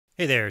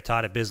Hey there,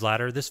 Todd at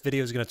BizLadder. This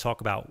video is going to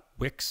talk about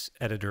Wix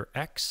Editor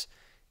X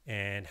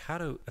and how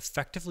to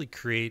effectively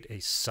create a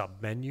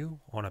submenu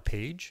on a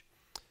page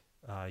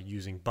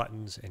using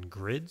buttons and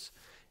grids,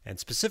 and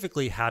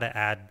specifically how to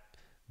add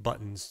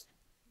buttons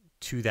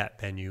to that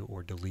menu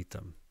or delete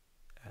them,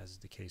 as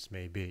the case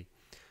may be.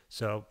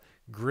 So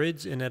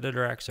grids in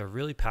Editor X are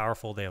really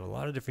powerful. They have a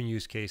lot of different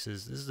use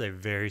cases. This is a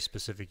very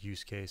specific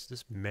use case.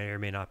 This may or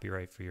may not be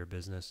right for your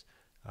business.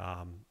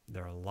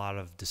 There are a lot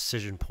of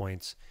decision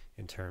points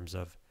in terms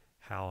of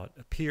how it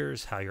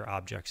appears, how your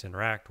objects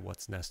interact,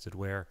 what's nested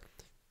where.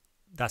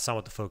 That's not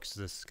what the focus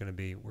of this is going to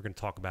be. We're going to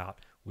talk about,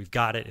 we've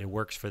got it, it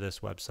works for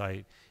this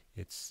website,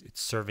 it's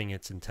serving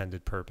its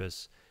intended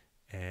purpose,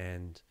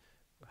 and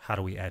how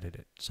do we edit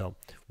it? So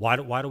why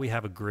do we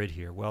have a grid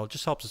here? Well, it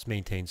just helps us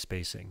maintain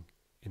spacing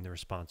in the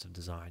responsive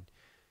design.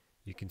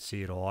 You can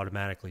see it'll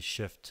automatically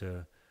shift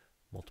to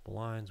multiple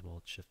lines. Well,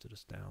 it shifted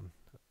us down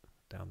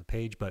the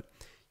page, but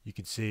you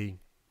can see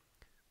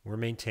we're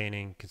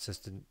maintaining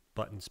consistent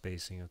button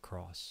spacing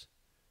across,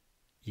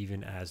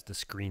 even as the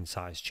screen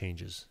size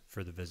changes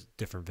for the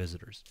different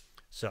visitors.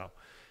 So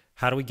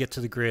how do we get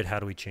to the grid? How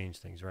do we change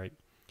things, right?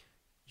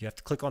 You have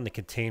to click on the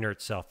container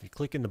itself. If you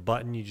click in the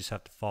button, you just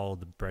have to follow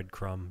the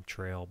breadcrumb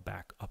trail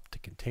back up to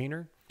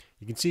container.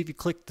 You can see if you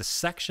click the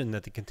section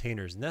that the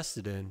container is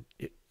nested in,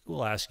 it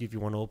will ask you if you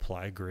want to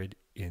apply a grid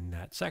in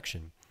that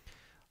section.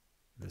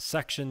 The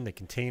section, the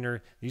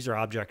container, these are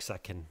objects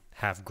that can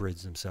have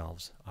grids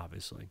themselves,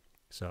 obviously.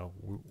 So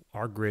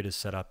our grid is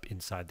set up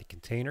inside the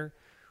container.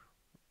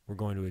 We're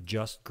going to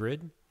adjust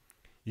grid.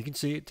 You can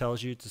see it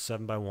tells you it's a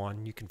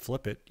 7x1. You can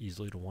flip it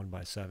easily to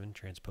 1x7,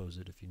 transpose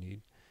it if you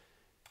need.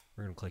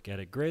 We're going to click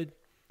Edit Grid.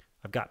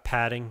 I've got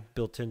padding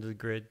built into the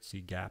grid. See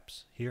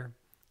gaps here.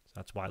 So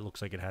that's why it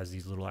looks like it has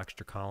these little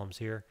extra columns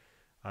here.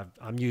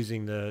 I'm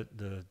using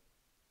the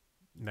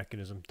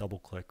mechanism, double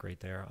click right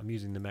there. I'm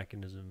using the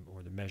mechanism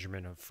or the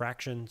measurement of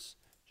fractions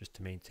just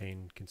to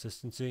maintain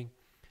consistency.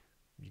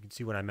 You can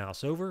see when I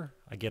mouse over,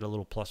 I get a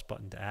little plus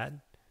button to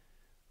add.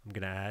 I'm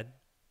going to add.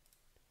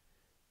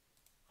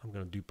 I'm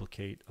going to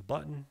duplicate a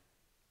button.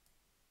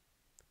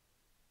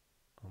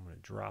 I'm going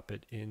to drop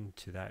it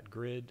into that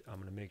grid. I'm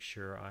going to make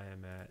sure I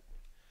am at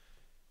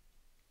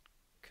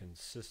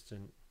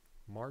consistent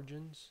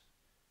margins.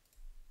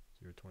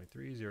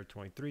 0.23,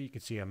 0.23. You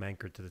can see I'm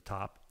anchored to the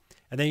top.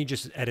 And then you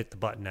just edit the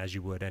button as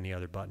you would any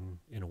other button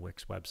in a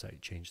Wix website.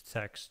 Change the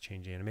text,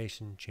 change the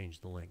animation, change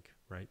the link,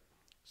 right?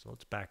 So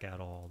let's back out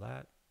all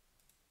that.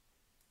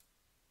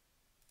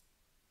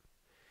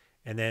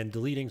 And then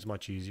deleting is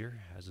much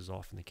easier, as is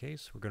often the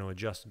case. We're going to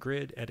adjust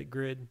grid, edit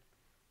grid,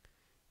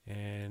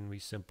 and we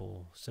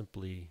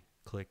simply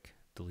click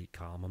delete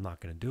column. I'm not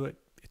going to do it.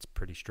 It's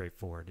pretty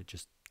straightforward. It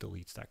just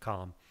deletes that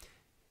column.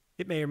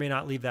 It may or may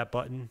not leave that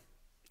button,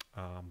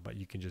 but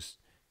you can just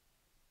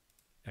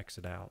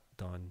exit out,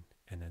 done,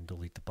 and then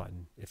delete the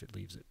button if it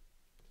leaves it.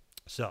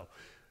 So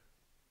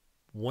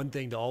one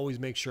thing to always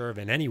make sure of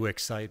in any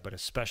Wix site, but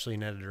especially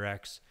in Editor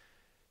X,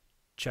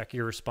 check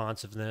your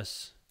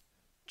responsiveness,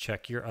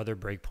 check your other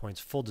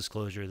breakpoints. Full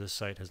disclosure, this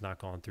site has not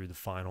gone through the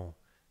final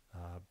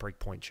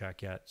breakpoint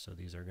check yet, so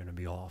these are going to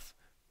be off.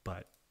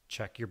 But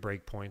check your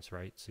breakpoints,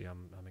 right? See,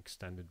 I'm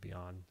extended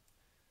beyond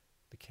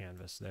the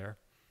canvas there.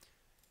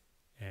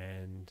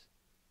 And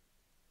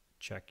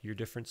check your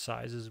different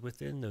sizes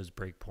within those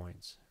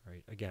breakpoints,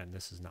 right? Again,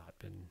 this has not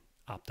been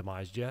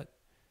optimized yet,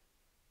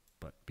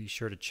 but be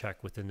sure to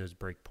check within those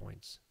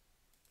breakpoints.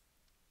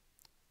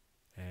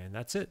 And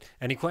that's it.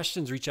 Any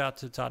questions, reach out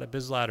to Todd at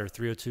BizLadder,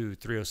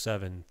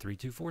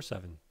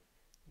 302-307-3247.